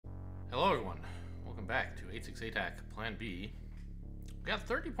Hello everyone, welcome back to 868 Attack Plan B. We got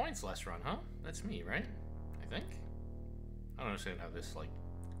 30 points last run, huh? That's me, right? I think? I don't understand how this, like,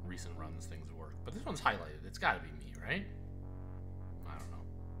 recent runs things work, but this one's highlighted. It's gotta be me, right? I don't know.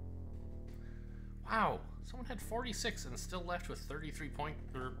 Wow, someone had 46 and still left with 33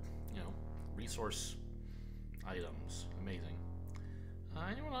 resource items. Amazing.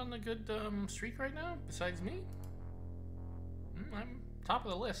 Anyone on a good streak right now besides me? I'm top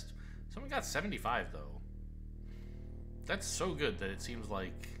of the list. Someone got 75 though. That's so good that it seems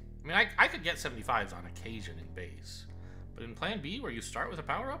like... I mean, I could get 75s on occasion in base. But in Plan B, where you start with a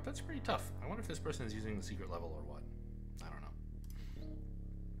power-up, that's pretty tough. I wonder if this person is using the secret level or what. I don't know.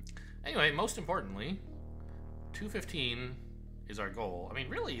 Anyway, most importantly, 215 is our goal. I mean,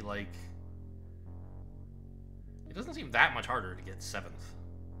 really, like... It doesn't seem that much harder to get 7th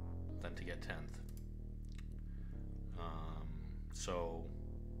than to get 10th. So...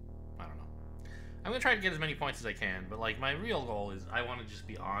 I don't know. I'm gonna try to get as many points as I can, but like my real goal is I want to just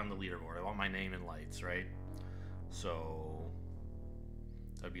be on the leaderboard. I want my name in lights, right? So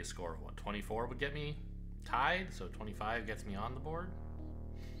that'd be a score of what? 24 would get me tied, so 25 gets me on the board.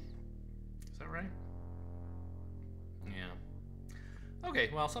 Is that right? Yeah. Okay,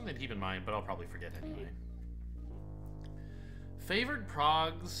 well, something to keep in mind, but I'll probably forget anyway. Favored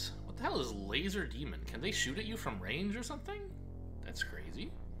progs. What the hell is Laser Demon? Can they shoot at you from range or something? That's crazy.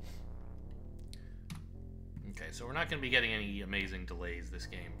 Okay, so we're not going to be getting any amazing delays this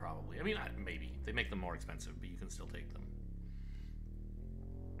game, probably. I mean, maybe. They make them more expensive, but you can still take them.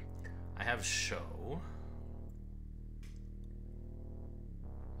 I have show.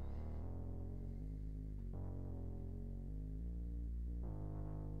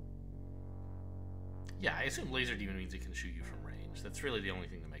 Yeah, I assume Laser Demon means it can shoot you from range. That's really the only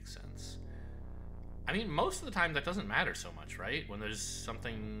thing that makes sense. I mean, most of the time that doesn't matter so much, right? When there's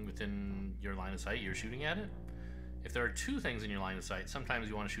something within your line of sight, you're shooting at it. If there are two things in your line of sight, sometimes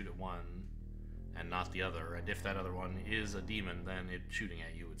you want to shoot at one and not the other. And if that other one is a demon, then it shooting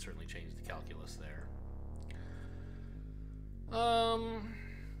at you would certainly change the calculus there.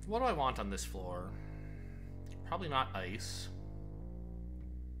 What do I want on this floor? Probably not ice.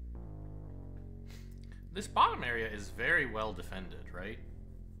 This bottom area is very well defended, right?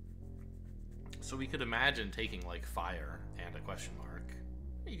 So we could imagine taking, like, fire and a question mark.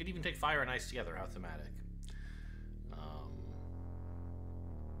 You could even take fire and ice together, how thematic.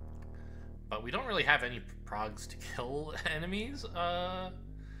 But we don't really have any progs to kill enemies.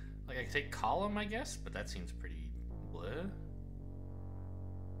 Like, I could take column, I guess, but that seems pretty bleh.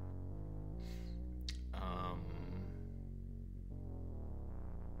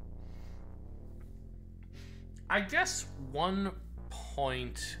 I guess one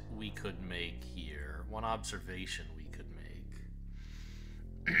point we could make here, one observation we could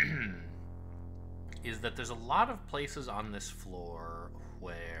make, is that there's a lot of places on this floor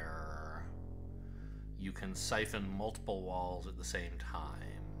where you can siphon multiple walls at the same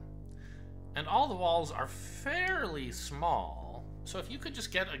time. And all the walls are fairly small, so if you could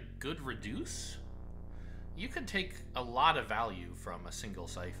just get a good reduce, you could take a lot of value from a single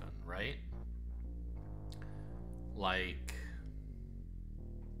siphon, right? Like...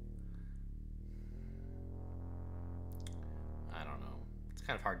 I don't know. It's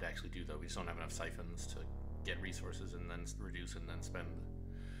kind of hard to actually do, though. We just don't have enough siphons to get resources and then reduce and then spend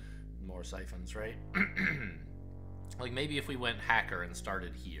more siphons, right? Like, maybe if we went hacker and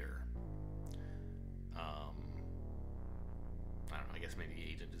started here. I don't know. I guess maybe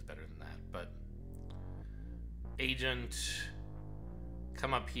agent is better than that. But agent,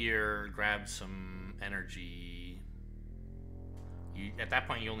 come up here, grab some energy. At that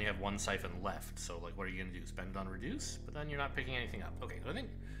point, you only have one siphon left, so like, what are you going to do? Spend it on reduce? But then you're not picking anything up. Okay, so I think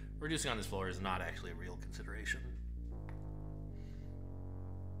reducing on this floor is not actually a real consideration.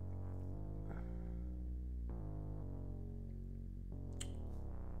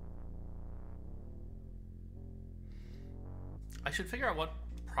 I should figure out what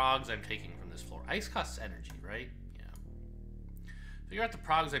progs I'm taking from this floor. Ice costs energy, right? Yeah. Figure out the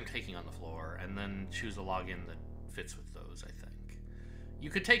progs I'm taking on the floor, and then choose a login that fits with those, I think. You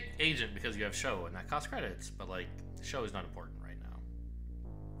could take agent because you have show, and that costs credits, but like, show is not important right now.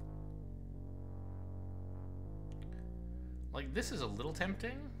 Like, this is a little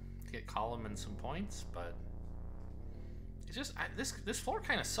tempting to get column and some points, but it's just, this floor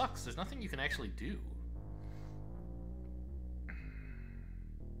kind of sucks. There's nothing you can actually do.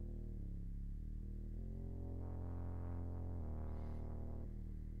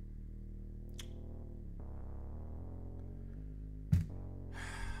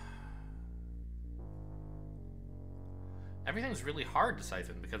 Everything's really hard to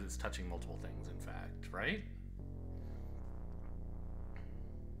siphon because it's touching multiple things, in fact, right?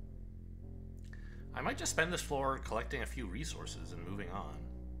 I might just spend this floor collecting a few resources and moving on.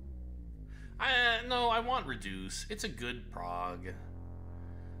 No, I want reduce. It's a good prog.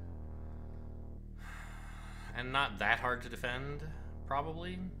 And not that hard to defend,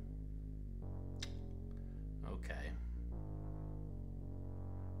 probably. Okay.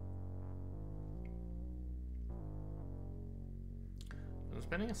 I'm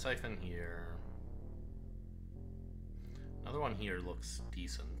spending a siphon here. Another one here looks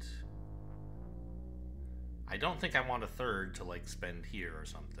decent. I don't think I want a third to, like, spend here or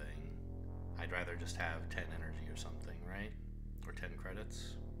something. I'd rather just have 10 energy or something, right? Or 10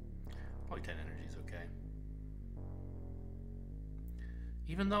 credits. Probably 10 energy is okay.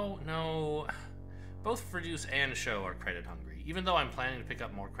 Even though, no, both reduce and show are credit hungry. Even though I'm planning to pick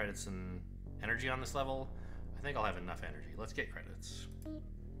up more credits and energy on this level, I think I'll have enough energy. Let's get credits.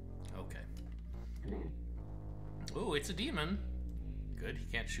 Okay. Ooh, it's a demon. Good, he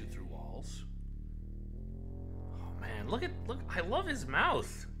can't shoot through walls. Oh man, look, I love his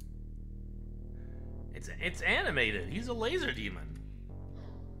mouth. It's animated. He's a laser demon.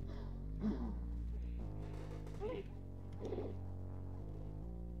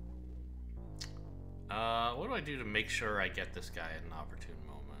 What do I do to make sure I get this guy at an opportune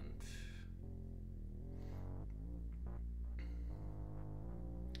moment?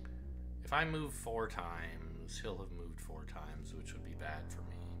 If I move 4 times, he'll have moved 4 times, which would be bad for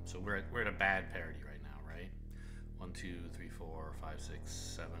me. So we're at a bad parity right now, right? 1, 2, 3, 4, 5, 6,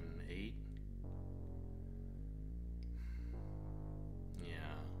 7, 8. Yeah.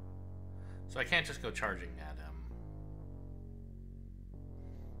 So I can't just go charging at him.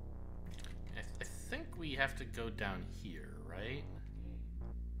 I think we have to go down here, right?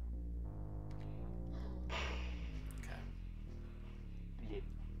 Okay.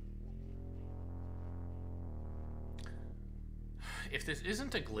 If this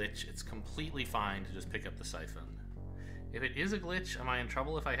isn't a glitch, it's completely fine to just pick up the siphon. If it is a glitch, am I in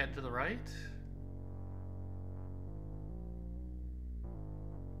trouble if I head to the right?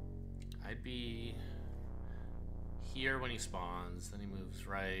 I'd be here when he spawns, then he moves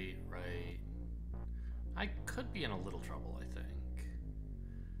right. I could be in a little trouble, I think.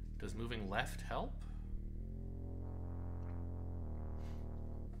 Does moving left help?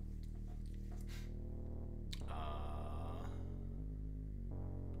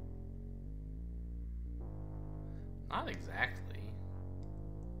 Not exactly.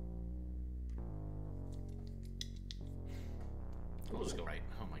 We'll just go right.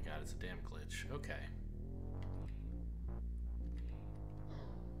 Oh my god, it's a damn glitch. Okay.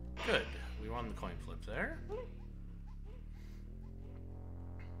 Good. We won the coin flip there.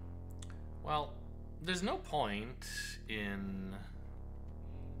 Well, there's no point in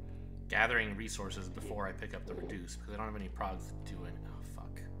gathering resources before I pick up the reduce because I don't have any progs that do it. Oh,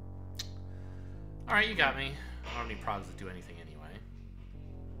 fuck. Alright, you got me. I don't have any progs that do anything anyway.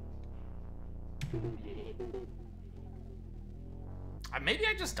 Maybe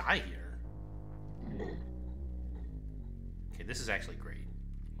I just die here. Okay, this is actually great.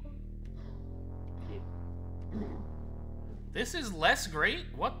 This is less great?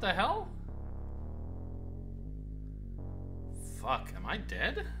 What the hell? Fuck, am I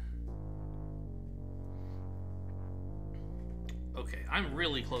dead? Okay, I'm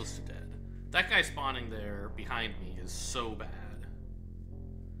really close to dead. That guy spawning there behind me is so bad.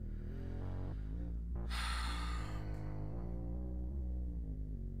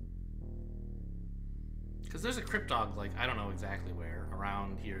 Because there's a cryptog, like, I don't know exactly where,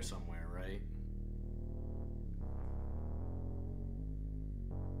 around here somewhere, right?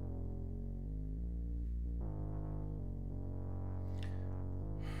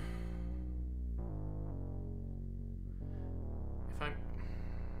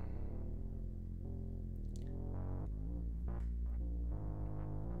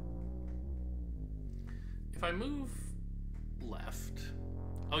 If I move left...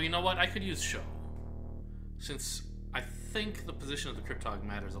 Oh, you know what? I could use show. Since I think the position of the cryptog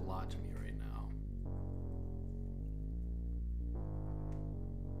matters a lot to me right now.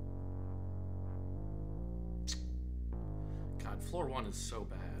 God, floor 1 is so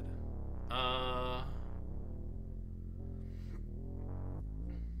bad.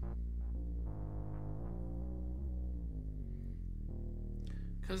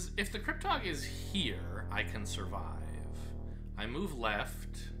 Because if the cryptog is here, I can survive. I move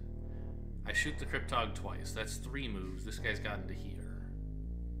left. I shoot the cryptog twice. That's 3 moves. This guy's gotten to here.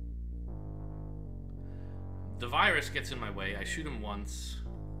 The virus gets in my way. I shoot him once.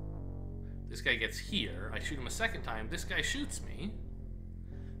 This guy gets here. I shoot him a second time. This guy shoots me.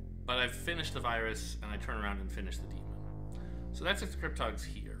 But I've finished the virus, and I turn around and finish the demon. So that's if the Cryptog's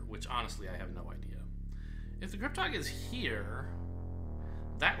here, which honestly I have no idea. If the Cryptog is here,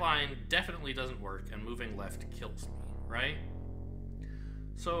 that line definitely doesn't work, and moving left kills me, right?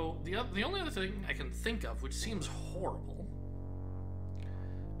 So the only other thing I can think of, which seems horrible,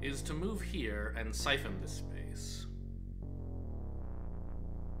 is to move here and siphon this space.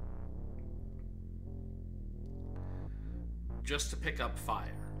 Just to pick up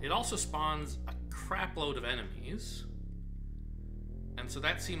fire. It also spawns a crap load of enemies, and so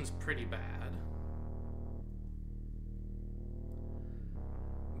that seems pretty bad.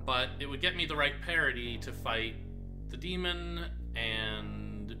 But it would get me the right parity to fight the demon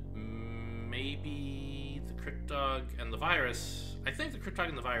and maybe the Cryptog and the virus. I think the Cryptog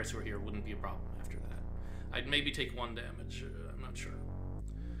and the virus who are here wouldn't be a problem after that. I'd maybe take 1 damage, I'm not sure.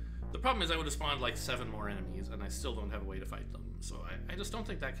 The problem is I would have spawned like 7 more enemies, and I still don't have a way to fight them, so I just don't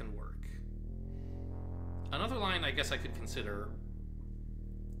think that can work. Another line I guess I could consider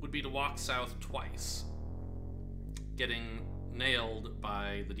would be to walk south twice, getting nailed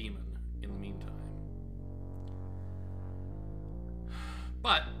by the demon in the meantime.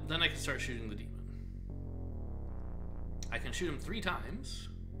 But then I can start shooting the demon. I can shoot him 3 times,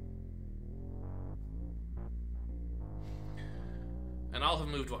 and I'll have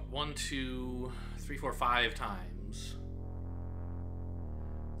moved, what, 1, 2, 3, 4, 5 times.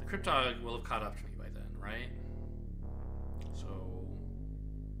 The Cryptog will have caught up to me by then, right? So,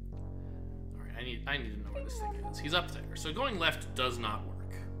 alright, I need to know where this thing is. He's up there. So going left does not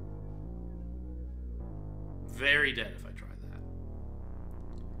work. Very dead if I try that.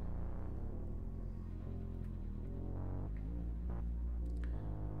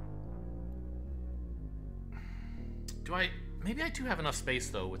 Maybe I do have enough space,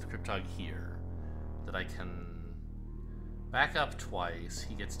 though, with the Cryptog here, that I can back up twice,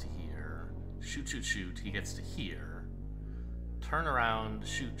 he gets to here, shoot, shoot, shoot, he gets to here, turn around,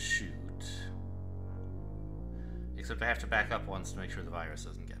 shoot, shoot. Except I have to back up once to make sure the virus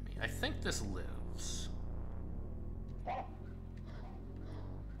doesn't get me. I think this lives.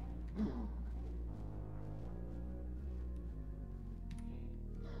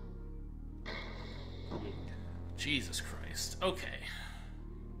 Jesus Christ. Okay.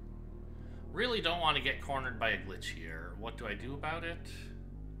 Really don't want to get cornered by a glitch here. What do I do about it?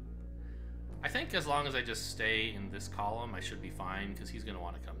 I think as long as I just stay in this column, I should be fine, because he's going to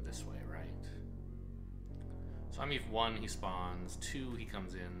want to come this way, right? So I move 1, he spawns. 2, he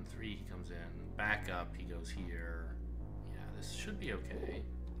comes in. 3, he comes in. Back up, he goes here. Yeah, this should be okay.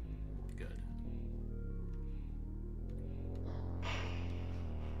 Good.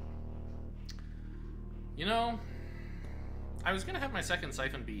 You know, I was going to have my second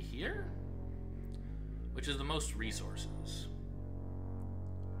siphon be here, which is the most resources.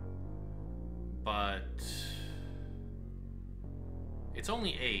 But it's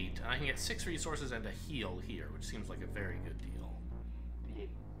only 8, and I can get 6 resources and a heal here, which seems like a very good deal.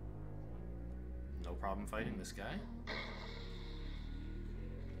 No problem fighting this guy.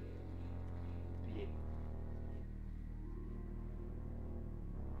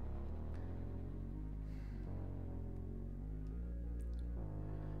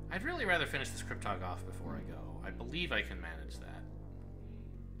 I'd really rather finish this Cryptog off before I go. I believe I can manage that.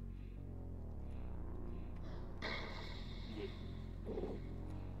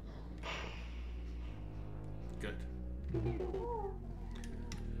 Good.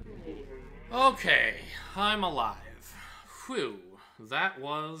 Okay, I'm alive. Whew, that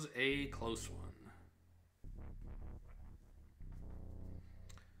was a close one.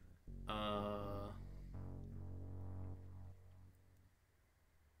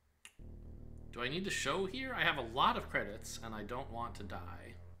 Do I need to show here? I have a lot of credits, and I don't want to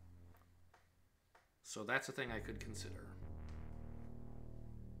die. So that's a thing I could consider.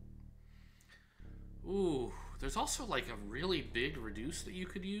 Ooh, there's also like a really big reduce that you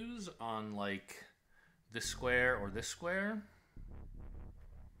could use on like this square or this square.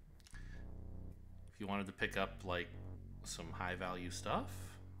 If you wanted to pick up like some high value stuff.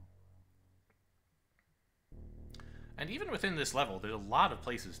 And even within this level, there's a lot of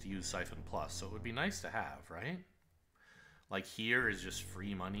places to use Siphon Plus, so it would be nice to have, right? Like here is just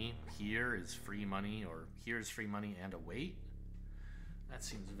free money, here is free money, or here's free money and a wait. That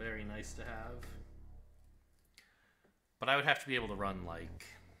seems very nice to have. But I would have to be able to run like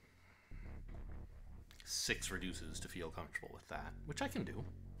 6 reduces to feel comfortable with that, which I can do.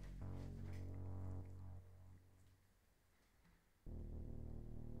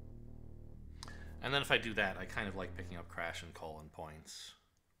 And then if I do that, I kind of like picking up Crash and Colon points.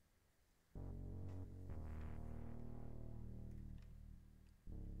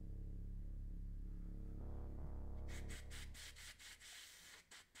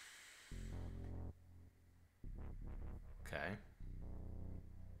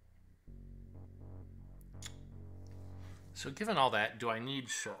 So given all that, do I need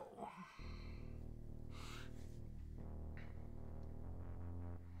show?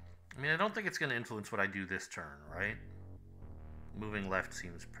 I mean, I don't think it's going to influence what I do this turn, right? Moving left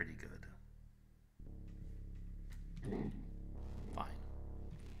seems pretty good. Fine.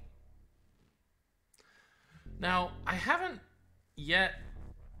 Now, I haven't yet,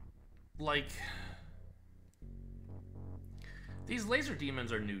 like... These laser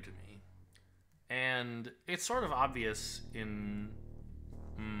demons are new to me. And it's sort of obvious in,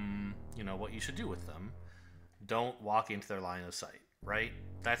 you know, what you should do with them. Don't walk into their line of sight, right?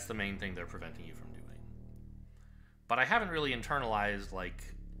 That's the main thing they're preventing you from doing. But I haven't really internalized, like,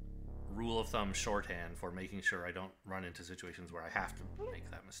 rule of thumb shorthand for making sure I don't run into situations where I have to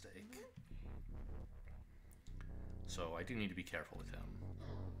make that mistake. So I do need to be careful with him.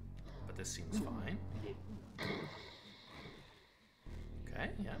 But this seems fine. Okay,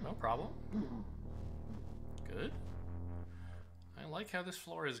 yeah, no problem. Good. I like how this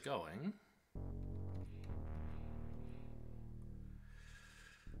floor is going.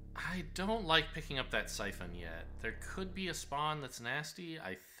 I don't like picking up that siphon yet. There could be a spawn that's nasty,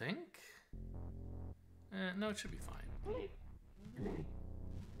 I think. No, it should be fine.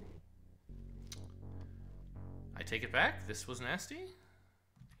 I take it back. This was nasty.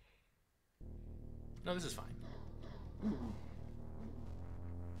 No, this is fine.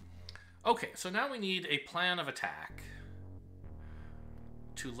 Okay, so now we need a plan of attack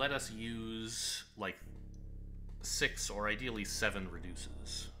to let us use, like, 6 or ideally 7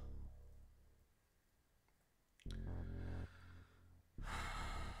 reduces.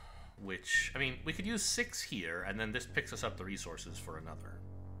 Which, I mean, we could use 6 here, and then this picks us up the resources for another.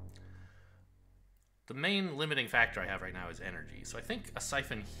 The main limiting factor I have right now is energy, so I think a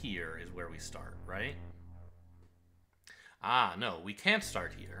siphon here is where we start, right? Ah, no, we can't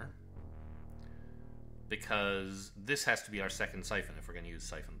start here, because this has to be our second siphon if we're going to use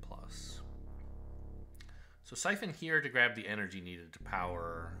siphon plus. So siphon here to grab the energy needed to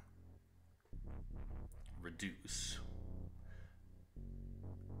power reduce.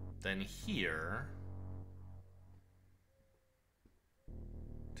 Then here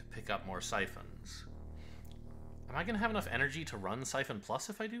to pick up more siphons. Am I going to have enough energy to run siphon plus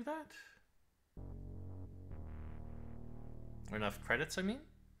if I do that? Or enough credits, I mean?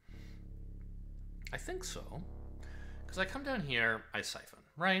 I think so. Because I come down here, I siphon,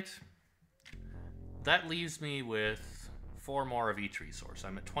 right? That leaves me with 4 more of each resource.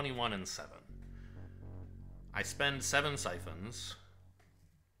 I'm at 21 and 7. I spend 7 siphons.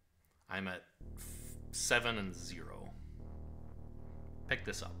 I'm at 7 and 0. Pick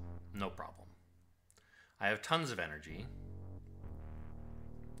this up. No problem. I have tons of energy.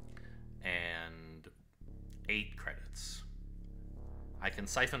 And 8 credits. I can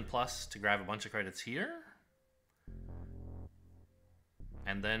siphon plus to grab a bunch of credits here.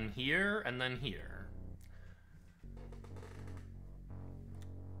 And then here, and then here.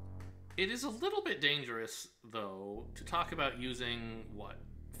 It is a little bit dangerous, though, to talk about using, what,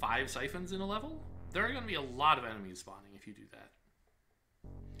 5 siphons in a level? There are going to be a lot of enemies spawning if you do that.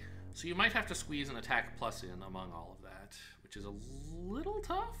 So you might have to squeeze an attack plus in among all of that, which is a little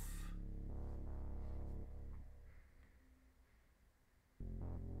tough.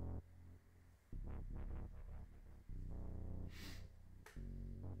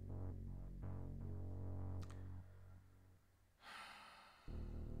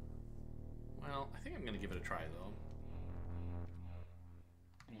 Well, I think I'm going to give it a try, though.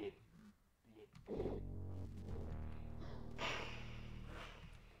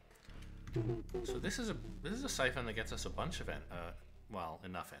 So this is a siphon that gets us a bunch of well,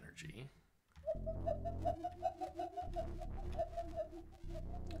 enough energy.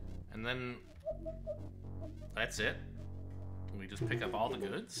 And then that's it. We just pick up all the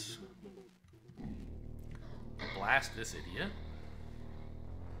goods. Blast this idiot.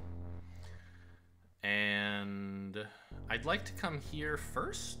 And I'd like to come here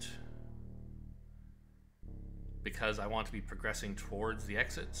first, because I want to be progressing towards the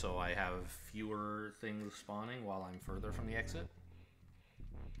exit, so I have fewer things spawning while I'm further from the exit.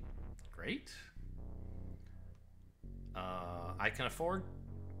 Great. I can afford...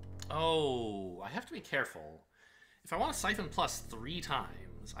 Oh, I have to be careful. If I want to siphon plus 3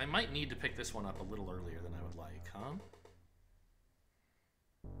 times, I might need to pick this one up a little earlier than I would like, huh?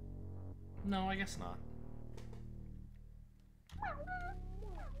 No, I guess not.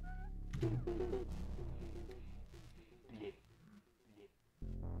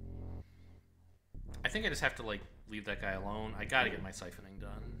 I think I just have to, like, leave that guy alone. I gotta get my siphoning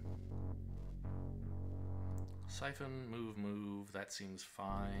done. Siphon, move, move. That seems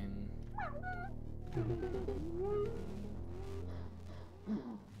fine.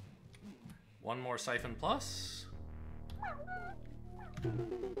 one more Siphon Plus.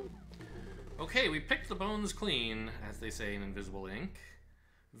 Okay, we picked the bones clean, as they say in Invisible Ink.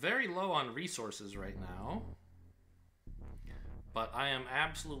 Very low on resources right now. But I am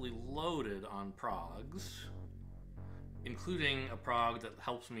absolutely loaded on progs, including a prog that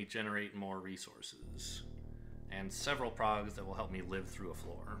helps me generate more resources, and several progs that will help me live through a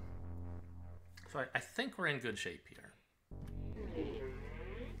floor. So I think we're in good shape here.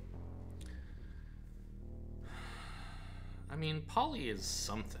 I mean, poly is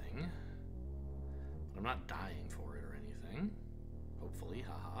something, but I'm not dying for it or anything. Hopefully,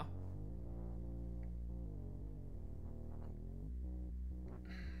 haha.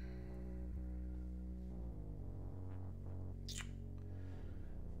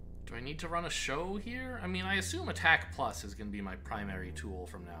 Do I need to run a show here? I mean, I assume Attack Plus is going to be my primary tool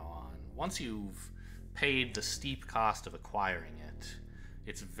from now on. Once you've paid the steep cost of acquiring it,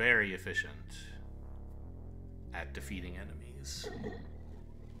 it's very efficient at defeating enemies.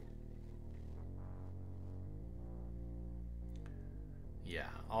 Yeah,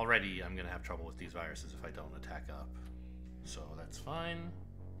 already I'm going to have trouble with these viruses if I don't attack up. So that's fine.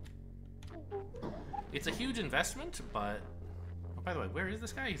 It's a huge investment, but... Oh, by the way, where is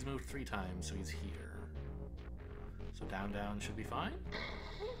this guy? He's moved 3 times, so he's here. So down, down should be fine.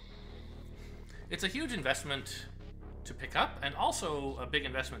 It's a huge investment to pick up, and also a big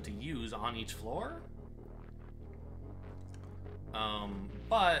investment to use on each floor.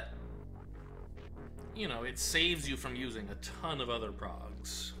 But, you know, it saves you from using a ton of other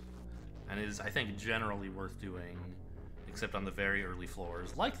progs, and is, I think, generally worth doing, except on the very early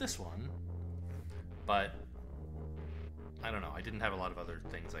floors, like this one. But, I don't know, I didn't have a lot of other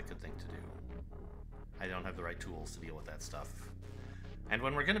things I could think to do. I don't have the right tools to deal with that stuff. And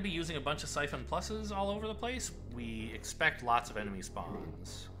when we're going to be using a bunch of Siphon Pluses all over the place, we expect lots of enemy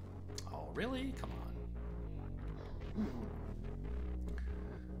spawns. Oh, really? Come on.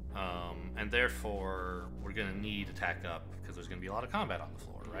 And therefore, we're going to need attack up, because there's going to be a lot of combat on the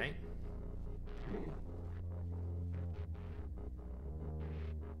floor, right?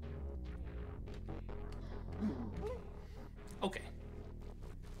 Okay.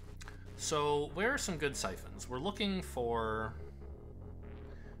 So, where are some good siphons? We're looking for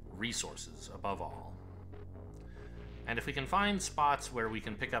resources, above all. And if we can find spots where we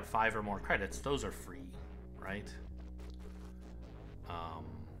can pick up 5 or more credits, those are free, right?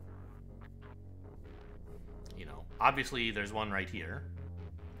 You know, obviously there's one right here.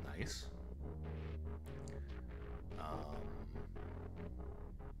 Nice.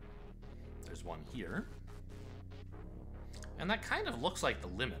 There's one here. And that kind of looks like the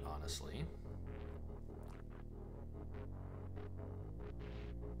limit, honestly.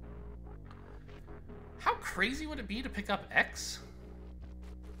 How crazy would it be to pick up X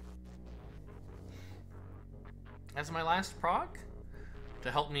as my last prog? To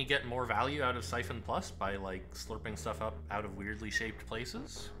help me get more value out of Siphon Plus by, like, slurping stuff up out of weirdly shaped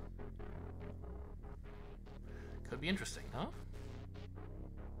places? Could be interesting, huh?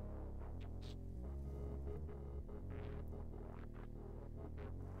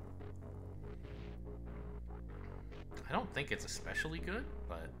 I don't think it's especially good,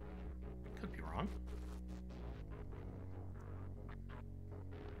 but could be wrong.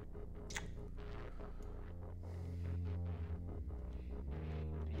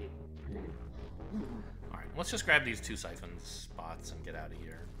 Alright, let's just grab these 2 siphon spots and get out of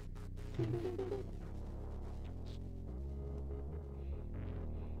here.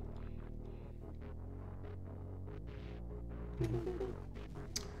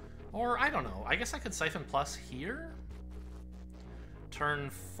 Or, I don't know, I guess I could Siphon Plus here? Turn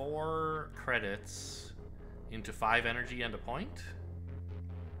 4 credits into 5 energy and a point?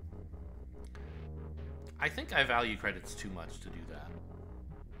 I think I value credits too much to do that.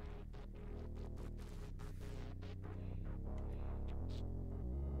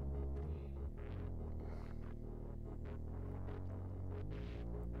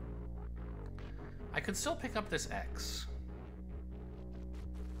 I could still pick up this X.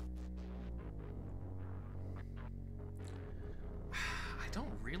 I don't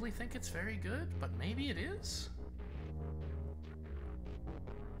really think it's very good, but maybe it is.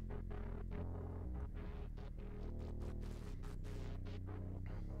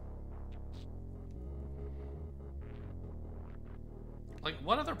 Like,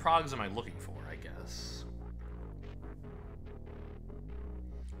 what other progs am I looking for, I guess?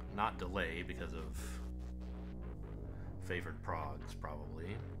 Not delay because of favored progs,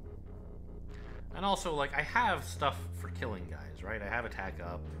 probably. And also, like, I have stuff for killing guys, right? I have attack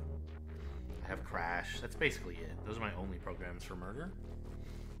up. I have crash. That's basically it. Those are my only programs for murder.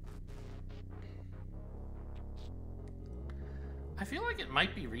 I feel like it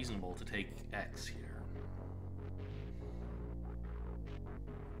might be reasonable to take X here.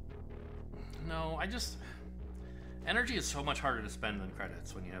 No, I just... Energy is so much harder to spend than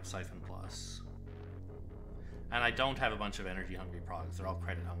credits when you have Siphon Plus. And I don't have a bunch of energy-hungry progs. They're all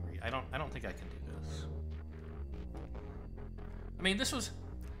credit-hungry. I don't think I can do this. I mean, this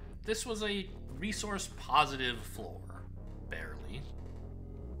was a resource-positive floor. Barely.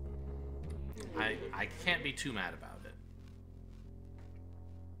 I can't be too mad about it.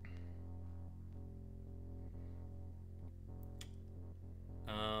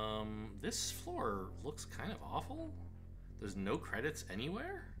 This floor looks kind of awful. There's no credits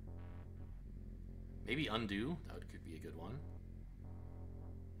anywhere. Maybe undo. That could be a good one.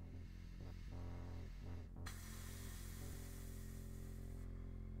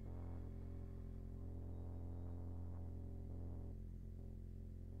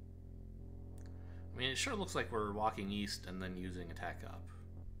 I mean, it sure looks like we're walking east and then using attack up.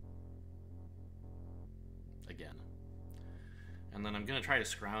 Again. And then I'm going to try to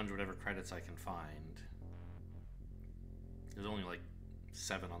scrounge whatever credits I can find. There's only like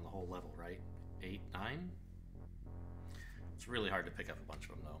 7 on the whole level, right? 8, 9? It's really hard to pick up a bunch of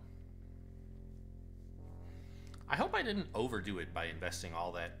them, though. I hope I didn't overdo it by investing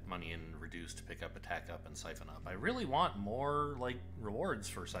all that money in Reduce to pick up Attack Up and Siphon Up. I really want more, like, rewards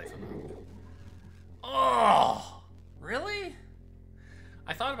for Siphon Up. Oh! Really?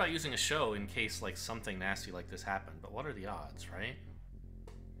 I thought about using a show in case, like, something nasty like this happened, but what are the odds, right?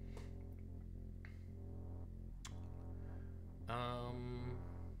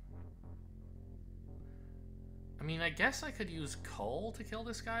 I mean, I guess I could use Cull to kill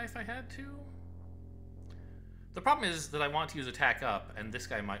this guy if I had to. The problem is that I want to use Attack Up, and this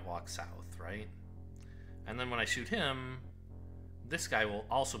guy might walk south, right? And then when I shoot him, this guy will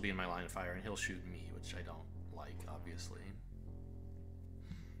also be in my line of fire, and he'll shoot me, which I don't like, obviously.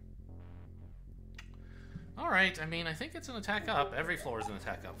 Alright, I mean, I think it's an Attack Up. Every floor is an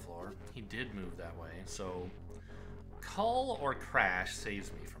Attack Up floor. He did move that way, so... Cull or Crash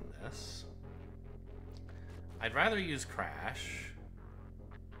saves me from this. I'd rather use Crash.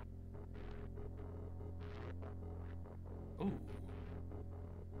 Ooh.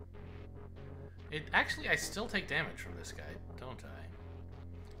 Actually, I still take damage from this guy, don't I?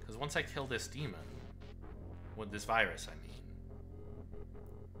 Because once I kill this demon, with this virus, I mean.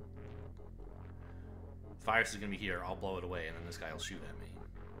 Virus is going to be here, I'll blow it away, and then this guy will shoot at me.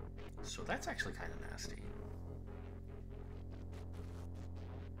 So that's actually kind of nasty.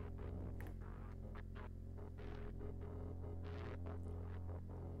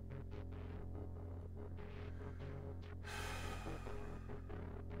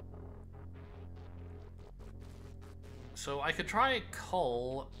 So I could try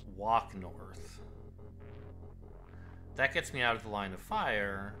Cull, walk north. That gets me out of the line of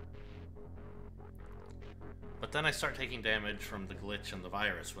fire. But then I start taking damage from the glitch and the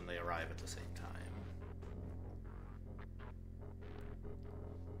virus when they arrive at the same time.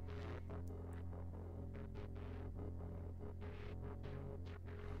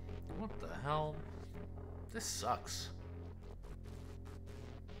 What the hell? This sucks.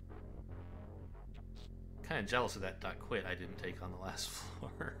 Kind of jealous of that .quit I didn't take on the last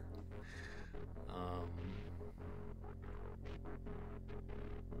floor.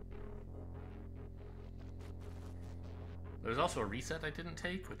 There's also a reset I didn't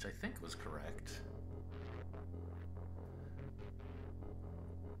take, which I think was correct.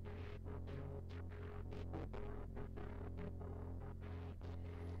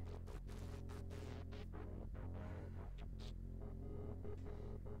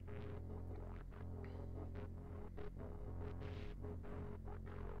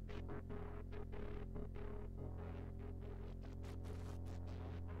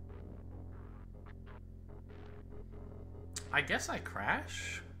 I guess I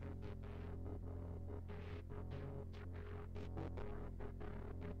crash?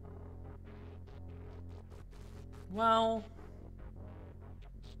 Well...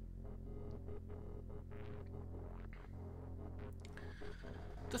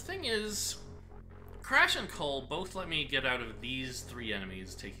 The thing is, Crash and Cull both let me get out of these 3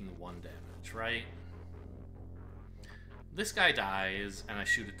 enemies taking 1 damage, right? This guy dies, and I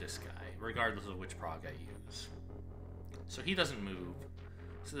shoot at this guy, regardless of which prog I use. So he doesn't move.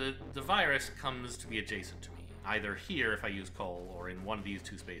 So the virus comes to be adjacent to me, either here if I use Cull, or in one of these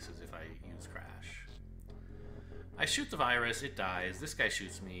 2 spaces if I use Crash. I shoot the virus, it dies. This guy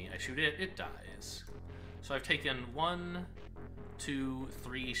shoots me, I shoot it, it dies. So I've taken 1, 2,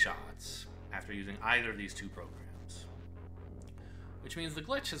 3 shots after using either of these 2 programs. Which means the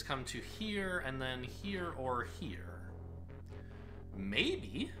glitch has come to here, and then here or here.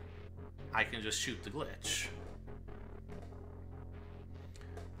 Maybe I can just shoot the glitch.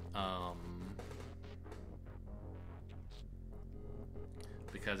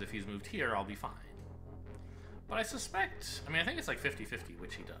 Because if he's moved here, I'll be fine. But I suspect... I mean, I think it's like 50-50,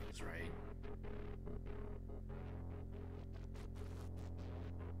 which he does, right?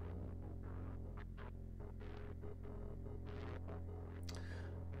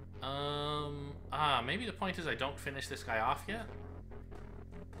 Maybe the point is I don't finish this guy off yet.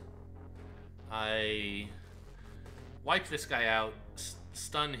 I wipe this guy out,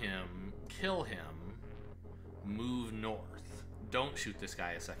 stun him, kill him, move north. Don't shoot this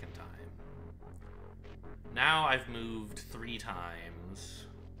guy a second time. Now I've moved 3 times.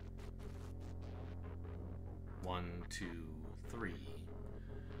 1, 2, 3.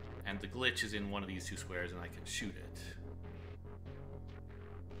 And the glitch is in one of these 2 squares and I can shoot it.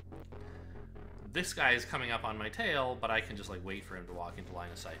 This guy is coming up on my tail, but I can just like wait for him to walk into line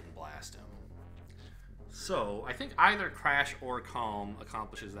of sight and blast him. So I think either Crash or Calm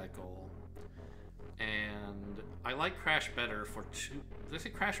accomplishes that goal. And I like Crash better for 2... Did I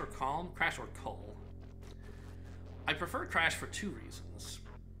say Crash or Calm? Crash or Cull. I prefer Crash for 2 reasons.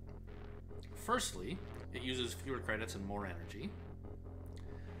 Firstly, it uses fewer credits and more energy,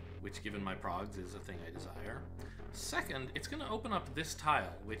 which given my progs is a thing I desire. Second, it's going to open up this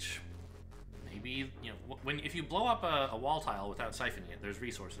tile, which maybe, you know, if you blow up a wall tile without siphoning it, there's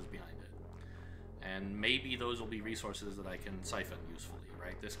resources behind it. And maybe those will be resources that I can siphon usefully,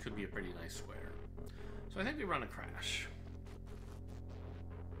 right? This could be a pretty nice square. So I think we run a Crash.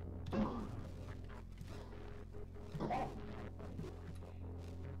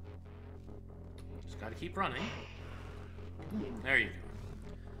 Just gotta keep running. There you go.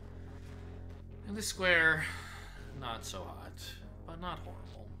 And this square, not so hot, but not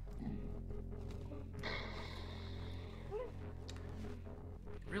horrible.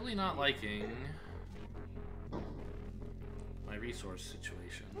 Really not liking my resource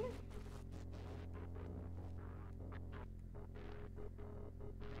situation.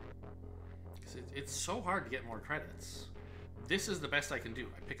 It's so hard to get more credits. This is the best I can do.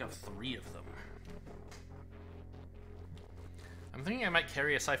 I pick up 3 of them. I'm thinking I might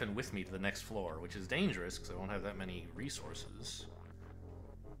carry a siphon with me to the next floor, which is dangerous because I won't have that many resources.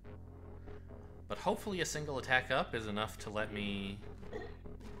 But hopefully a single attack up is enough to let me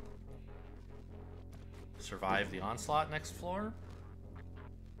survive the onslaught next floor.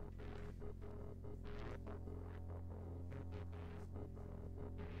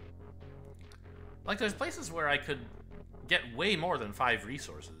 Like, there's places where I could get way more than 5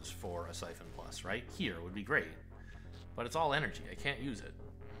 resources for a Siphon Plus, right? Here would be great. But it's all energy. I can't use it.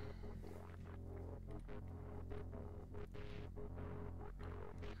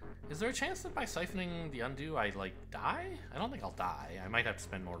 Is there a chance that by siphoning the Undo I, like, die? I don't think I'll die. I might have to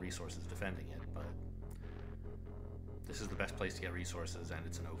spend more resources defending it, but this is the best place to get resources, and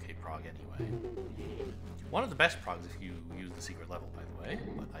it's an okay prog anyway. One of the best progs if you use the secret level, by the way,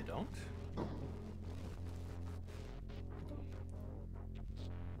 but I don't.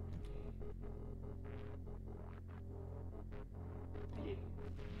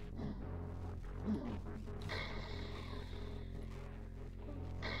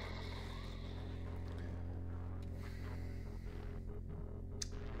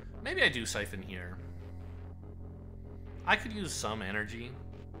 Maybe I do siphon here. I could use some energy.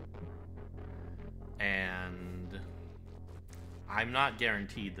 And I'm not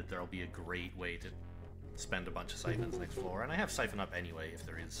guaranteed that there'll be a great way to spend a bunch of siphons next floor. And I have siphon up anyway if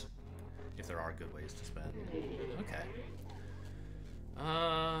there are good ways to spend. Okay.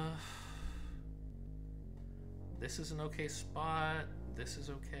 This is an okay spot. This is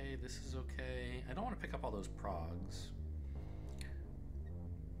okay. This is okay. I don't want to pick up all those progs.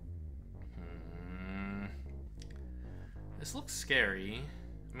 This looks scary.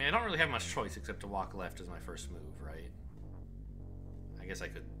 I mean, I don't really have much choice except to walk left as my first move, right? I guess I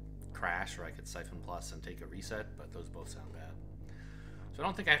could crash or I could siphon plus and take a reset, but those both sound bad. So I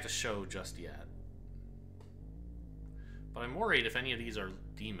don't think I have to show just yet. But I'm worried if any of these are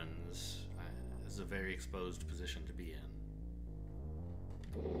demons. This is a very exposed position to be in.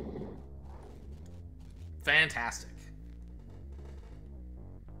 Fantastic.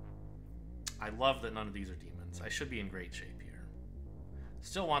 I love that none of these are demons. I should be in great shape here.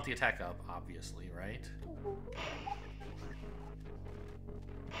 Still want the attack up, obviously, right?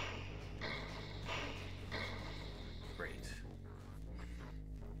 Great.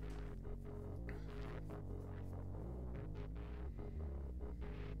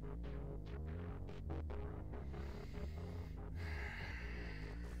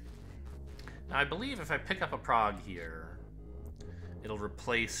 Now, I believe if I pick up a prog here, it'll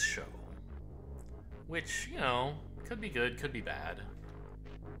replace show. Which, you know, could be good, could be bad.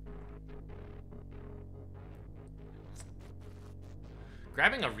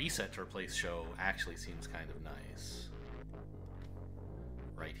 Grabbing a reset to replace show actually seems kind of nice.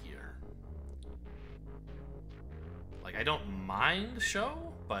 Right here. Like, I don't mind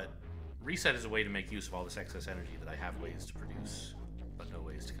show, but reset is a way to make use of all this excess energy that I have ways to produce, but no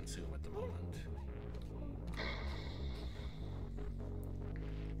ways to consume at the moment.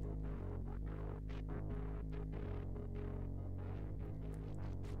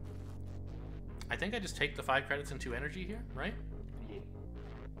 I think I just take the 5 credits and 2 energy here, right?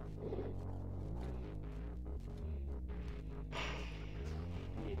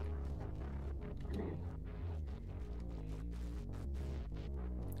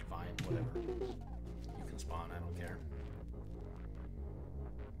 Fine, whatever. You can spawn, I don't care.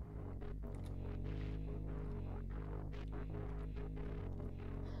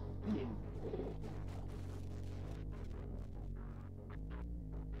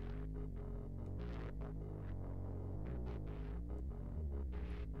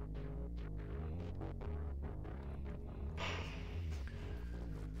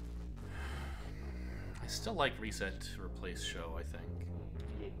 I still like reset to replace show, I think.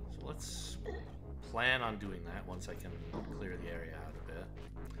 So let's plan on doing that once I can clear the area out a bit.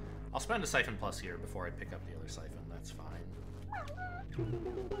 I'll spend a siphon plus here before I pick up the other siphon, that's fine.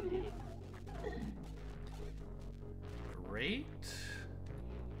 Great.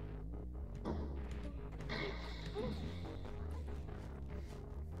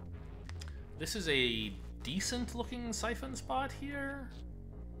 This is a decent looking siphon spot here.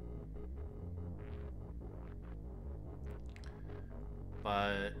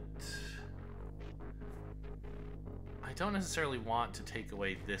 But I don't necessarily want to take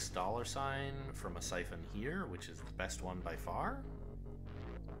away this $sign from a siphon here, which is the best one by far.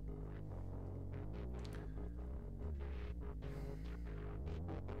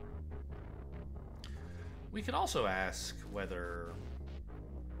 We could also ask whether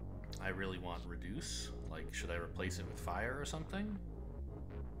I really want reduce. Like, should I replace it with fire or something?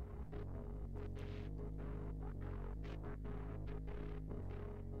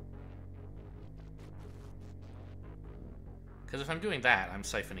 Because if I'm doing that, I'm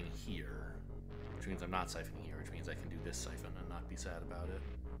siphoning here, which means I'm not siphoning here, which means I can do this siphon and not be sad about it.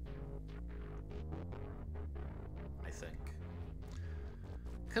 I think.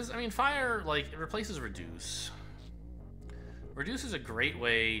 Because, I mean, fire, like, it replaces reduce. Reduce is a great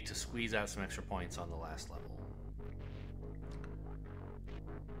way to squeeze out some extra points on the last level.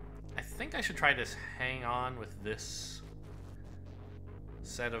 I think I should try to hang on with this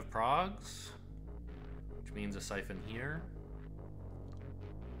set of progs, which means a siphon here.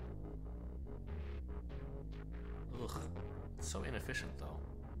 Ugh, it's so inefficient, though.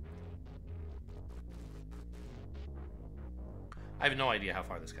 I have no idea how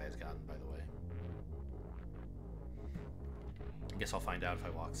far this guy has gotten, by the way. I guess I'll find out if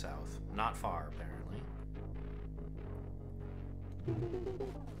I walk south. Not far, apparently.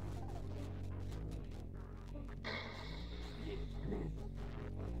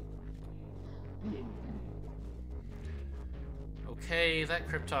 Okay, that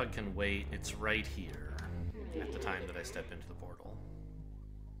Cryptog can wait. It's right here at the time that I step into the portal.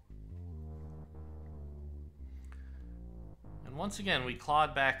 And once again, we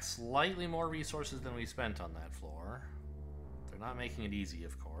clawed back slightly more resources than we spent on that floor. They're not making it easy,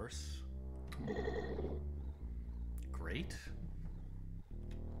 of course. Great.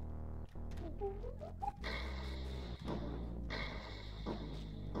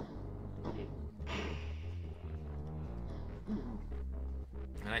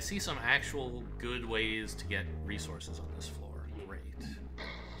 And I see some actual good ways to get resources on this floor. Great.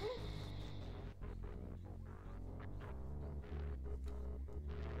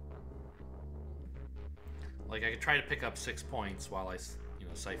 Like, I could try to pick up 6 points while I,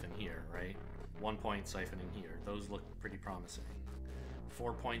 siphon here, right? 1 point siphoning here. Those look pretty promising.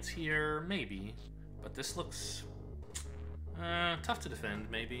 4 points here, maybe. But this looks tough to defend,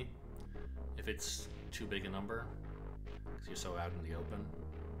 maybe. If it's too big a number. Because you're so out in the open.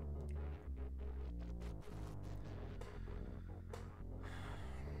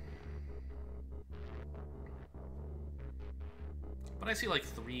 But I see like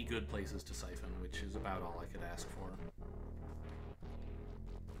 3 good places to siphon, which is about all I could ask for.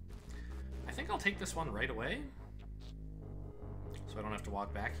 I think I'll take this one right away. So I don't have to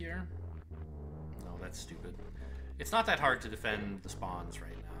walk back here. No, that's stupid. It's not that hard to defend the spawns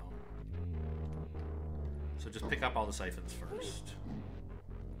right now. So just pick up all the siphons first.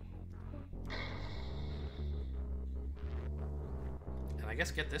 guess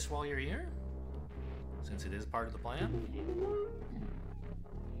get this while you're here, since it is part of the plan.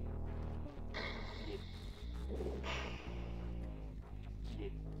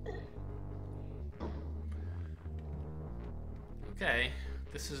 Okay,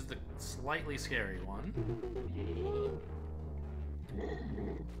 this is the slightly scary one.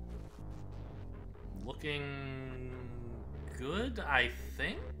 Looking good, I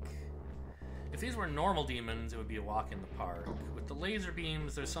think? If these were normal demons, it would be a walk in the park. With the laser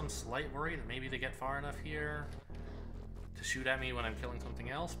beams, there's some slight worry that maybe they get far enough here to shoot at me when I'm killing something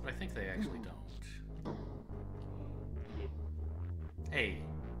else, but I think they actually don't. Hey,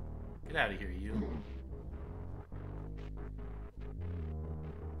 get out of here, you.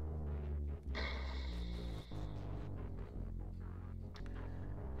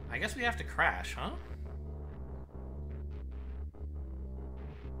 I guess we have to crash, huh?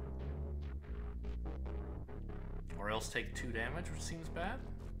 Or else take 2 damage, which seems bad.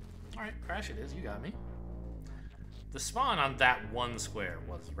 Alright, crash it is, you got me. The spawn on that one square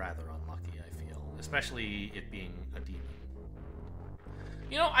was rather unlucky, I feel. Especially it being a demon.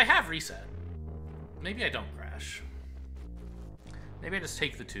 You know, I have reset. Maybe I don't crash. Maybe I just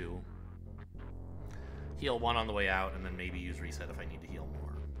take the 2. Heal 1 on the way out, and then maybe use reset if I need to heal more.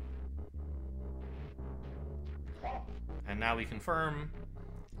 And now we confirm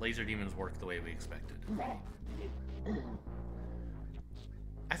laser demons work the way we expected.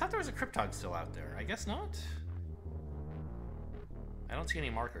 I thought there was a Cryptog still out there. I guess not. I don't see any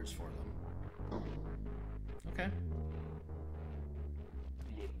markers for them. Okay.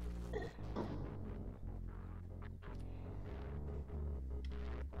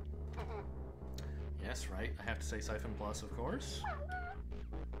 Yes, right. I have to say Siphon Plus, of course.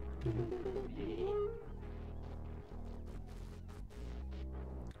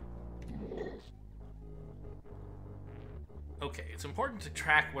 Okay, it's important to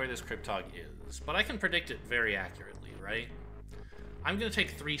track where this Cryptog is, but I can predict it very accurately, right? I'm going to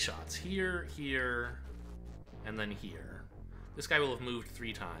take 3 shots. Here, here, and then here. This guy will have moved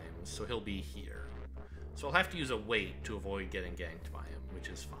 3 times, so he'll be here. So I'll have to use a wait to avoid getting ganked by him, which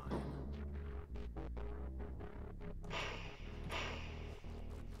is fine.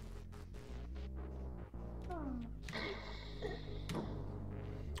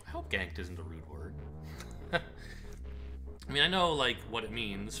 I hope ganked isn't a rude word. I mean, I know, like, what it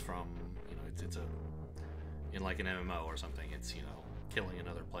means from, you know, it's in, like, an MMO or something. It's, you know, killing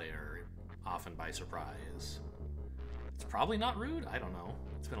another player, often by surprise. It's probably not rude. I don't know.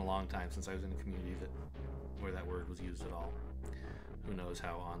 It's been a long time since I was in a community where that word was used at all. Who knows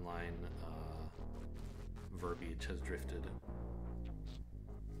how online verbiage has drifted.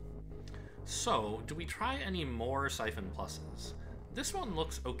 So, do we try any more Siphon Pluses? This one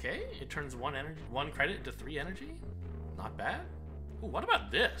looks okay. It turns 1 credit into 3 energy. Not bad. Ooh, what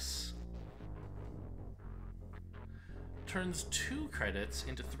about this? Turns 2 credits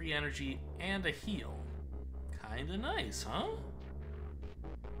into 3 energy and a heal. Kinda nice, huh?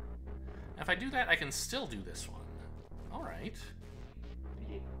 If I do that, I can still do this one. Alright.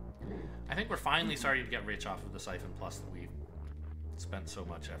 I think we're finally starting to get rich off of the Siphon Plus that we've spent so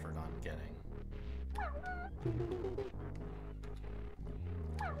much effort on getting.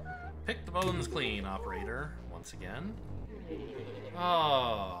 Pick the bones clean, operator, once again.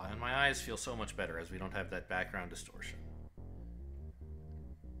 Oh, and my eyes feel so much better as we don't have that background distortion.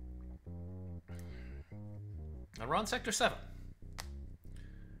 Now we're on Sector 7.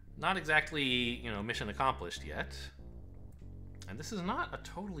 Not exactly, you know, mission accomplished yet. And this is not a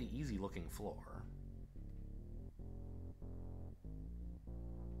totally easy looking floor.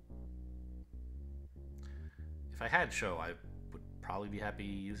 If I had show, I would probably be happy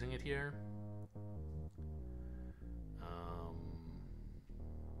using it here.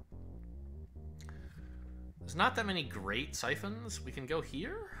 There's not that many great siphons. We can go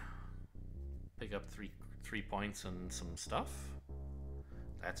here. Pick up three points and some stuff.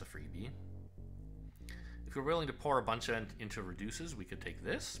 That's a freebie. If you're willing to pour a bunch into reduces, we could take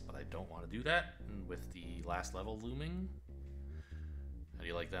this, but I don't want to do that. And with the last level looming, how do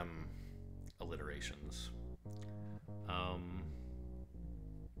you like them alliterations?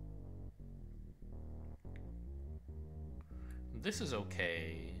 This is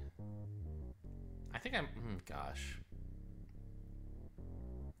okay. I think I'm, gosh.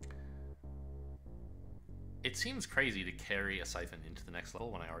 It seems crazy to carry a Siphon into the next level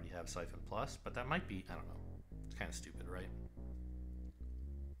when I already have Siphon Plus, but that might be, I don't know. It's kind of stupid, right?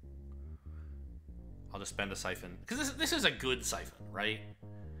 I'll just spend a Siphon, because this is a good Siphon, right?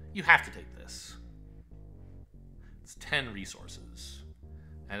 You have to take this. It's 10 resources.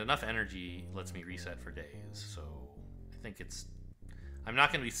 And enough energy lets me reset for days, so I think it's I'm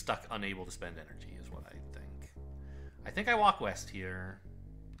not going to be stuck unable to spend energy, is what I think. I think I walk west here.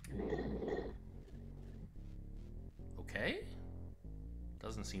 Okay.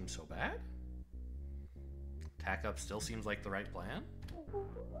 Doesn't seem so bad. Tack up still seems like the right plan.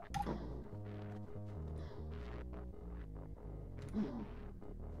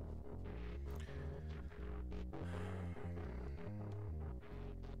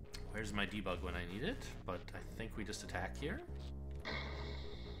 Where's my debug when I need it? But I think we just attack here. I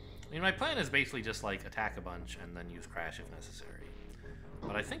mean, my plan is basically just like attack a bunch and then use crash if necessary.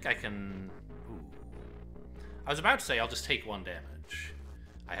 But I think I can... Ooh. I was about to say I'll just take 1 damage.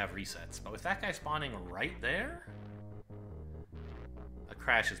 I have resets. But with that guy spawning right there, a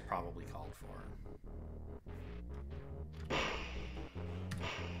crash is probably called for.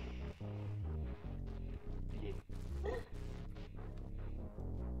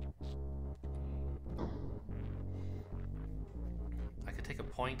 I could take a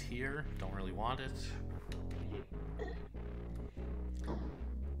point here. Don't really want it.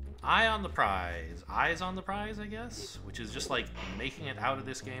 Eye on the prize. Eyes on the prize, I guess? Which is just like making it out of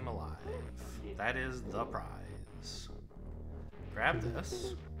this game alive. That is the prize. Grab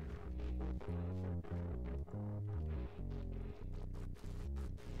this.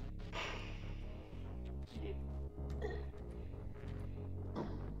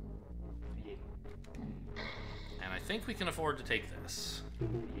 And I think we can afford to take this.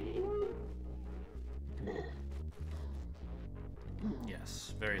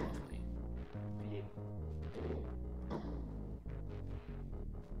 Yes, very lovely.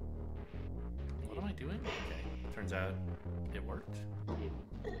 What am I doing? Okay, turns out it worked.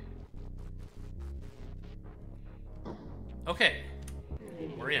 Okay,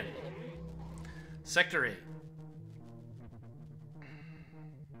 we're in. Sector 8.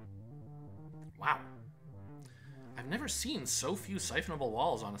 Wow. I've never seen so few siphonable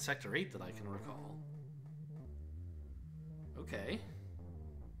walls on a Sector 8 that I can recall. Okay.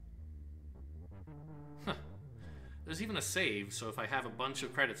 Huh. There's even a save, so if I have a bunch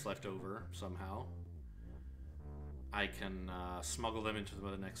of credits left over somehow, I can smuggle them into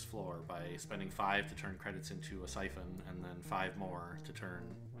the next floor by spending 5 to turn credits into a siphon, and then 5 more to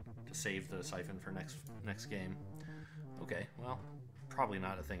save the siphon for next game. Okay, well, probably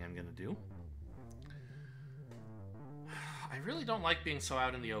not a thing I'm gonna do. I really don't like being so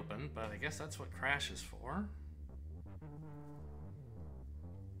out in the open, but I guess that's what Crash is for.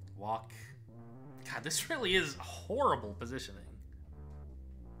 Walk. God, this really is horrible positioning.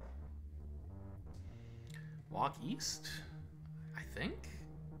 Walk east, I think.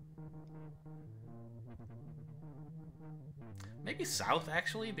 Maybe south,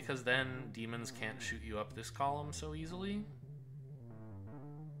 actually, because then demons can't shoot you up this column so easily.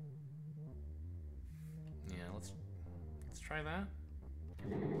 Yeah, let's try that.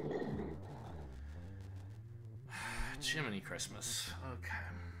 Jiminy Christmas. Okay.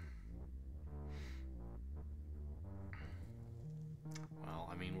 Well,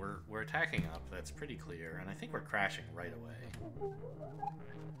 I mean, we're attacking up. That's pretty clear, and I think we're crashing right away.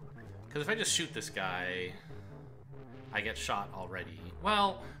 Because if I just shoot this guy, I get shot already.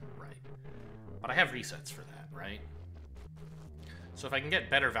 Well, right. But I have resets for that, right? So if I can get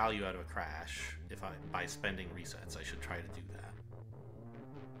better value out of a crash, by spending resets, I should try to do that.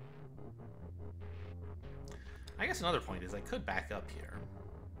 I guess another point is I could back up here.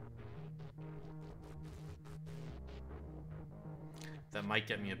 That might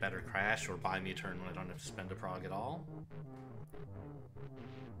get me a better crash or buy me a turn when I don't have to spend a prog at all.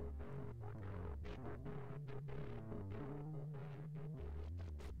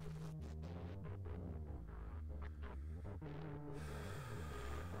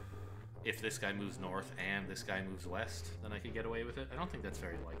 If this guy moves north and this guy moves west, then I could get away with it. I don't think that's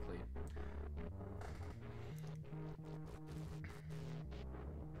very likely.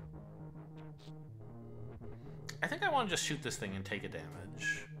 I think I want to just shoot this thing and take a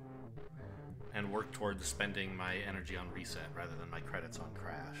damage. And work towards spending my energy on reset rather than my credits on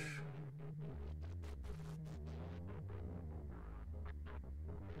crash.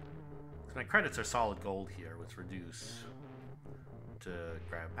 My credits are solid gold here with reduce to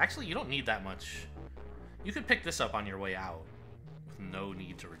grab. Actually, you don't need that much. You could pick this up on your way out with no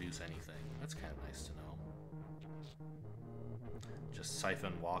need to reduce anything. That's kind of nice to know. Just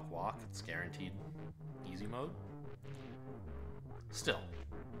siphon, walk, walk. It's guaranteed easy mode. Still,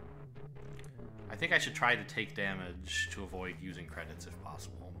 I think I should try to take damage to avoid using credits if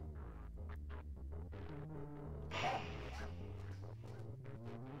possible.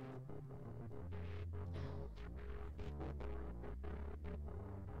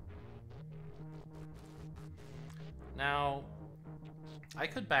 Now, I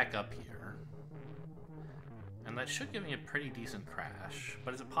could back up here. And that should give me a pretty decent crash.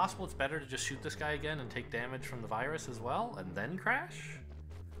 But is it possible it's better to just shoot this guy again and take damage from the virus as well, and then crash?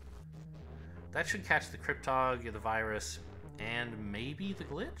 That should catch the Cryptog, the virus, and maybe the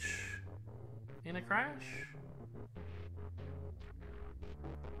glitch in a crash?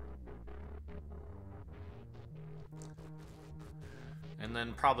 And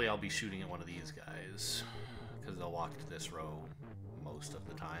then probably I'll be shooting at one of these guys, because they'll walk to this row most of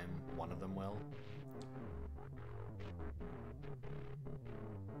the time. One of them will.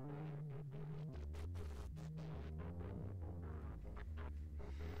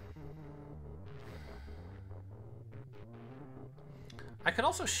 I could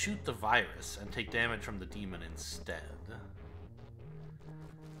also shoot the virus and take damage from the demon instead.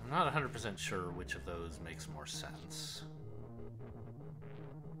 I'm not 100% sure which of those makes more sense.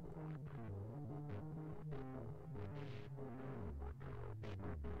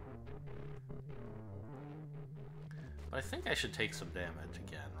 But I think I should take some damage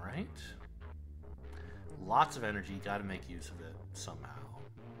again, right? Lots of energy, gotta make use of it somehow.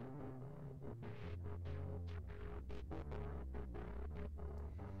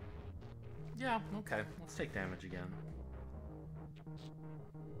 Yeah, okay. Let's take damage again.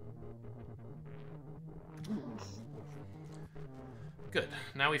 Good.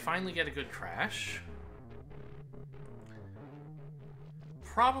 Now we finally get a good crash.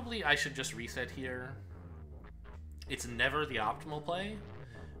 Probably I should just reset here. It's never the optimal play,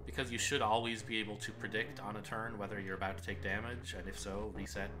 because you should always be able to predict on a turn whether you're about to take damage, and if so,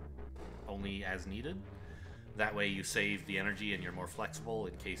 reset only as needed. That way you save the energy and you're more flexible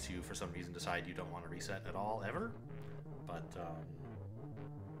in case you, for some reason, decide you don't want to reset at all, ever. But,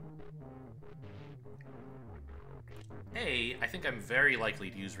 A, I think I'm very likely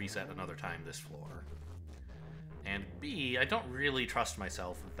to use reset another time this floor. And B, I don't really trust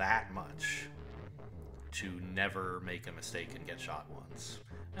myself that much to never make a mistake and get shot once.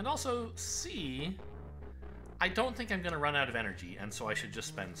 And also, C, I don't think I'm going to run out of energy, and so I should just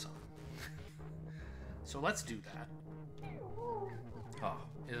spend some. So let's do that. Oh,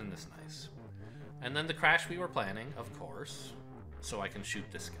 isn't this nice? And then the crash we were planning, of course, so I can shoot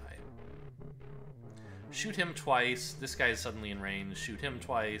this guy. Shoot him twice. This guy is suddenly in range. Shoot him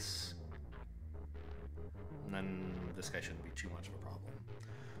twice. And then this guy shouldn't be too much of a problem.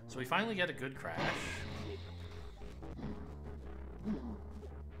 So we finally get a good crash.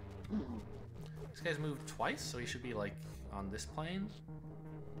 This guy's moved twice, so he should be, like, on this plane.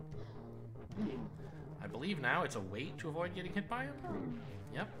 I believe now it's a wait to avoid getting hit by him?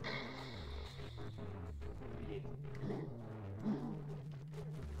 Yep.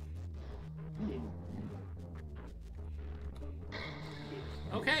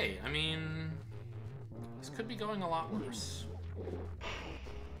 Okay, I mean, this could be going a lot worse.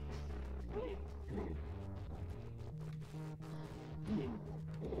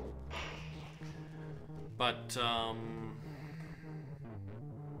 But,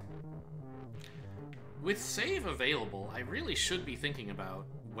 with save available, I really should be thinking about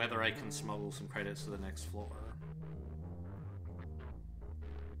whether I can smuggle some credits to the next floor.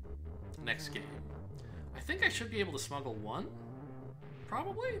 Next game. I think I should be able to smuggle one?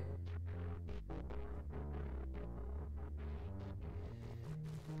 Probably?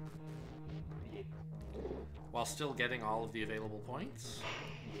 While still getting all of the available points?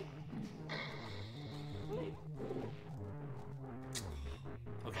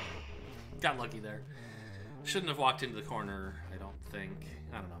 Okay. Got lucky there. Shouldn't have walked into the corner, I don't think.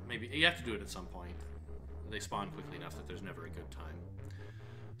 I don't know. Maybe you have to do it at some point. They spawn quickly enough that there's never a good time.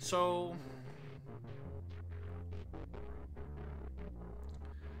 So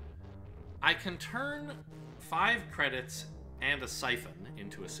I can turn 5 credits and a siphon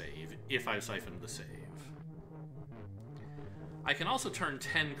into a save if I've siphoned the save. I can also turn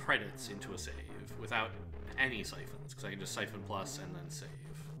 10 credits into a save without any siphons, because I can just siphon plus and then save.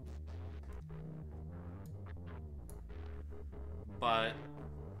 But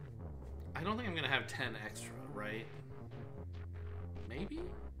I don't think I'm going to have 10 extra, right? Maybe?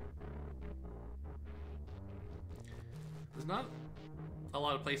 There's not a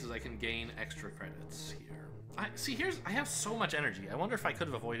lot of places I can gain extra credits here. I have so much energy. I wonder if I could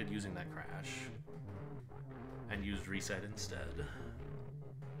have avoided using that crash and used reset instead.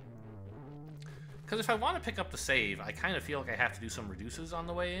 Because if I want to pick up the save, I kind of feel like I have to do some reduces on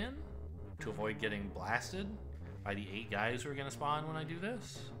the way in to avoid getting blasted by the 8 guys who are going to spawn when I do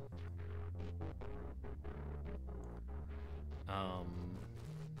this.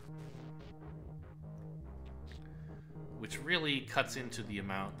 Which really cuts into the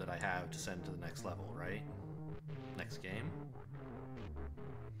amount that I have to send to the next level, right? Next game.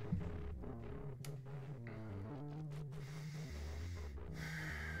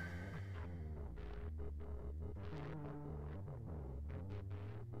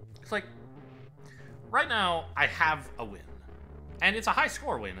 It's like, right now, I have a win. And it's a high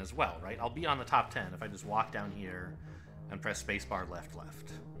score win as well, right? I'll be on the top 10 if I just walk down here and press spacebar left,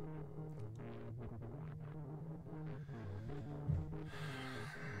 left.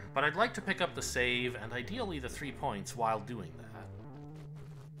 But I'd like to pick up the save and ideally the 3 points while doing that.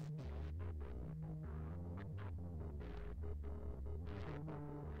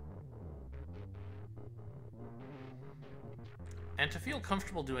 And to feel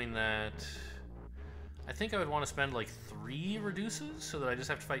comfortable doing that, I think I would want to spend like 3 reduces so that I just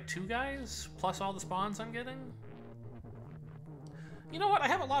have to fight 2 guys plus all the spawns I'm getting. You know what? I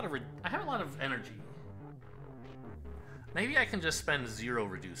have a lot of energy. Maybe I can just spend 0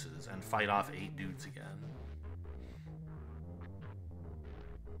 reduces and fight off 8 dudes again.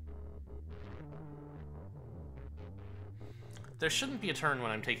 There shouldn't be a turn when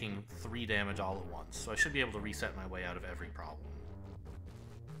I'm taking 3 damage all at once, so I should be able to reset my way out of every problem.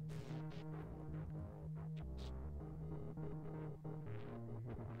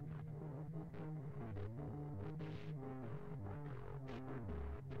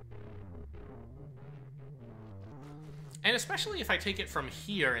 And especially if I take it from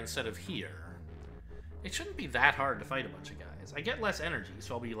here instead of here, it shouldn't be that hard to fight a bunch of guys. I get less energy,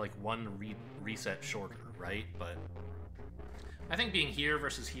 so I'll be like 1 reset shorter, right? But I think being here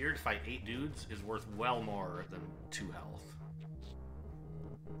versus here to fight 8 dudes is worth well more than 2 health.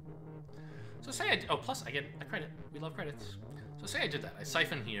 So say I... Oh, plus I get a credit. We love credits. So say I did that. I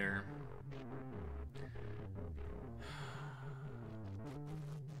siphon here.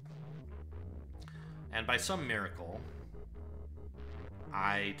 And by some miracle,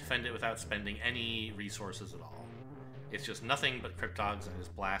 I defend it without spending any resources at all. It's just nothing but cryptogs, and I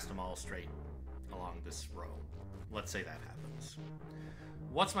just blast them all straight along this row. Let's say that happens.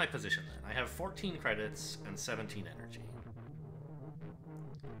 What's my position then? I have 14 credits and 17 energy.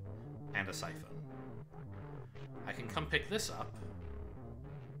 And a siphon. I can come pick this up.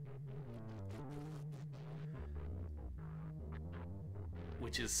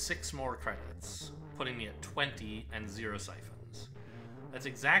 Which is 6 more credits, putting me at 20 and 0 siphons. That's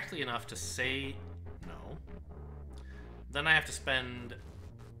exactly enough to say no. Then I have to spend...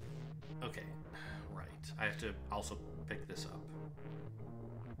 Okay, right. I have to also pick this up.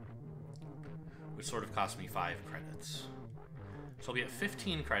 Which sort of cost me 5 credits. So I'll be at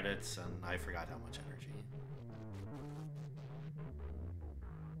 15 credits, and I forgot how much energy.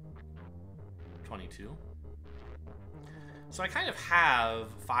 22. So I kind of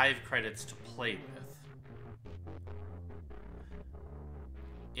have 5 credits to play with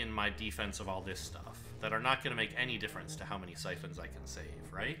in my defense of all this stuff that are not going to make any difference to how many siphons I can save,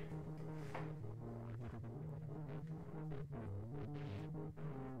 right?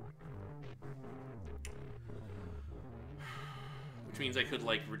 Which means I could,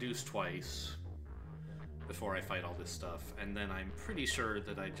 like, reduce twice before I fight all this stuff, and then I'm pretty sure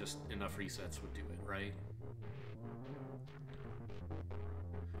that enough resets would do it, right?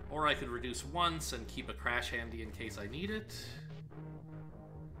 Or I could reduce once and keep a crash handy in case I need it.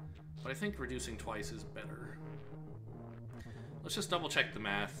 But I think reducing twice is better. Let's just double check the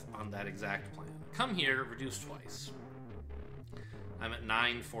math on that exact plan. Come here, reduce twice. I'm at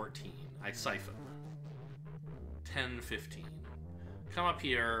 914. I siphon. 1015. Come up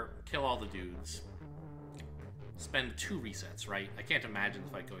here, kill all the dudes. Spend 2 resets, right? I can't imagine the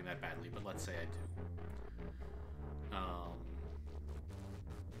fight going that badly, but let's say I do.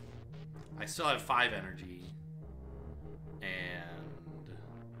 I still have 5 energy and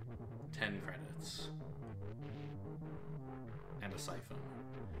 10 credits and a siphon.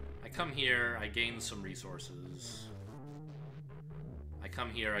 I come here, I gain some resources. I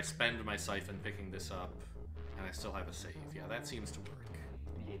come here, I spend my siphon picking this up, and I still have a save. Yeah, that seems to work.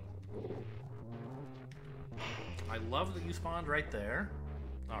 I love that you spawned right there.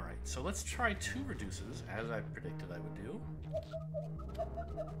 Alright, so let's try 2 reduces, as I predicted I would do.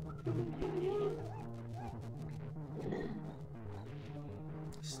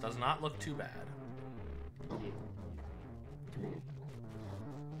 This does not look too bad.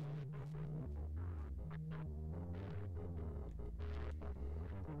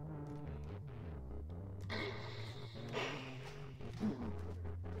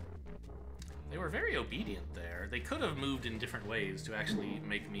 They were very obedient there. They could have moved in different ways to actually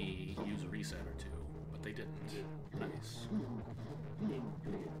make me use a reset or 2, but they didn't. Nice.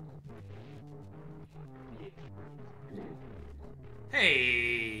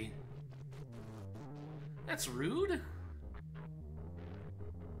 Hey! That's rude.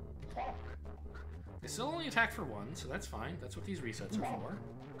 They still only attack for 1, so that's fine. That's what these resets are for.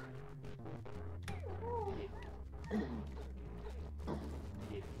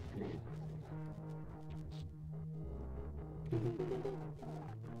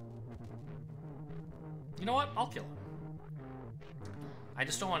 You know what? I'll kill him. I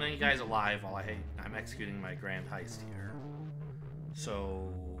just don't want any guys alive while I'm executing my grand heist here.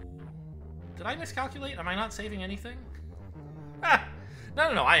 So... Did I miscalculate? Am I not saving anything? Ah!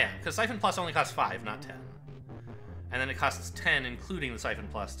 No, I am. Because Siphon Plus only costs 5, not 10. And then it costs 10, including the Siphon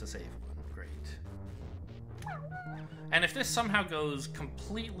Plus, to save one. Great. And if this somehow goes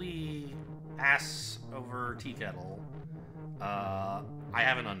completely ass over tea kettle, I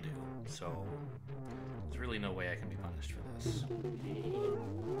have an undo. So there's really no way I can be punished for this.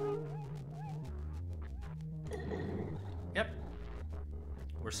 Yep.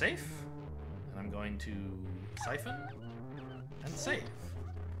 We're safe. And I'm going to siphon and save.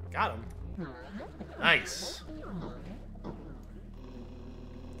 Got him. Nice.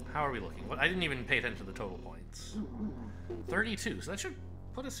 How are we looking? What? I didn't even pay attention to the total points. 32. So that should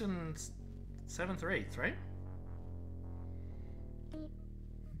put us in 7th or 8th, right?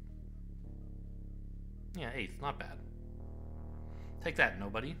 Yeah, 8th. Not bad. Take that,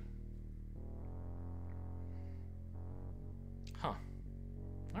 nobody. Huh.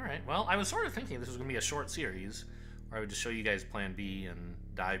 Alright, well, I was sort of thinking this was going to be a short series, where I would just show you guys Plan B and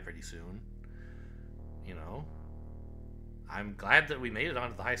die pretty soon. You know? I'm glad that we made it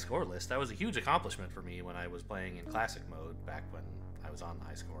onto the high score list. That was a huge accomplishment for me when I was playing in classic mode back when I was on the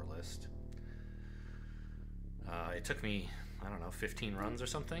high score list. It took me, I don't know, 15 runs or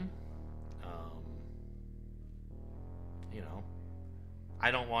something. You know,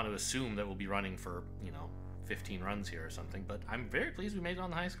 I don't want to assume that we'll be running for, you know, 15 runs here or something, but I'm very pleased we made it on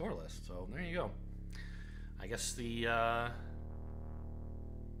the high score list. So there you go. I guess the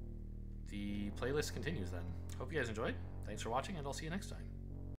playlist continues then. Hope you guys enjoyed. Thanks for watching, and I'll see you next time.